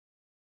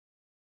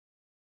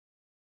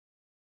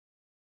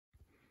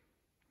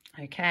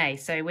Okay,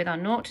 so with our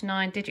 0 to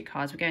 9 digit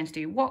cards, we're going to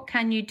do what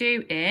can you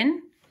do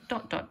in ...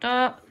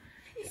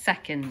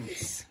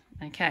 seconds.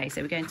 Okay,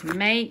 so we're going to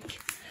make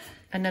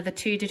another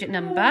 2-digit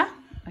number.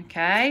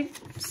 Okay,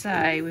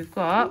 so we've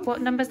got,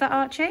 what number is that,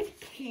 Archie?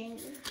 2.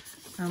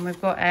 And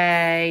we've got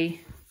a...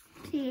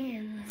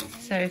 2.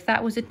 So if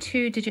that was a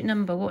 2-digit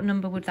number, what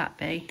number would that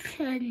be?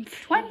 20.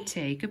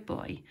 20, good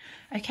boy.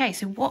 Okay,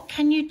 so what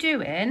can you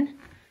do in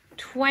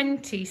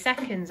 20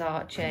 seconds,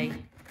 Archie?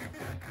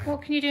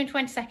 What can you do in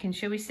 20 seconds?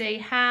 Shall we see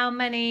how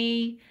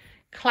many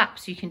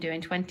claps you can do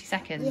in 20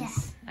 seconds?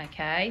 Yes.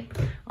 Okay,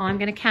 I'm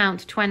going to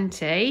count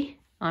 20.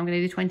 I'm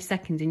going to do 20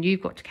 seconds and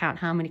you've got to count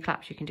how many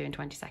claps you can do in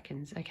 20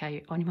 seconds.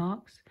 Okay, on your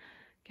marks,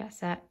 get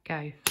set,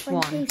 go.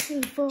 1, 2,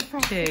 3, 4,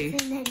 5, 2,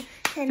 6, 7, 8,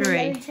 10, 3,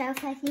 11, 12,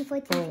 13,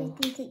 14,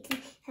 15,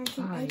 16,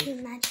 17, 5,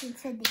 18, 19,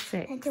 20,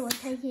 6, 21,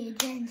 22,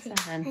 23,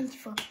 7,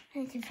 24,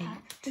 25,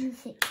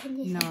 26,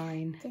 27,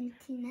 9,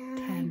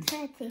 29,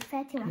 30,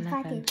 31,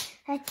 11,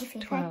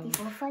 33, 12,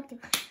 34,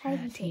 35,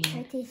 36,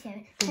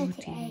 37, 14,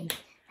 38,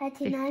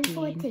 39,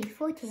 40, 15,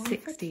 41,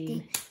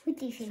 16,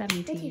 43,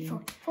 17,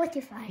 44,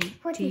 45, 18,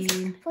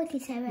 46,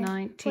 47,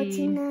 19,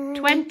 49,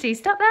 20.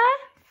 Stop there.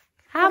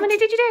 How many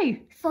did you do?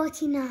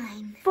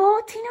 49.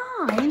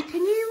 49?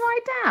 Can you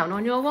write down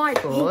on your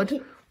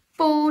whiteboard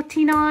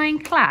 49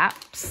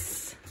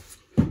 claps?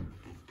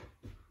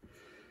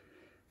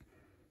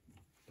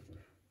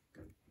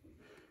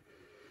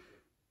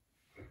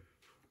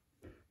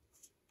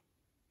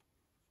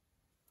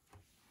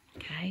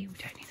 Okay, we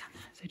don't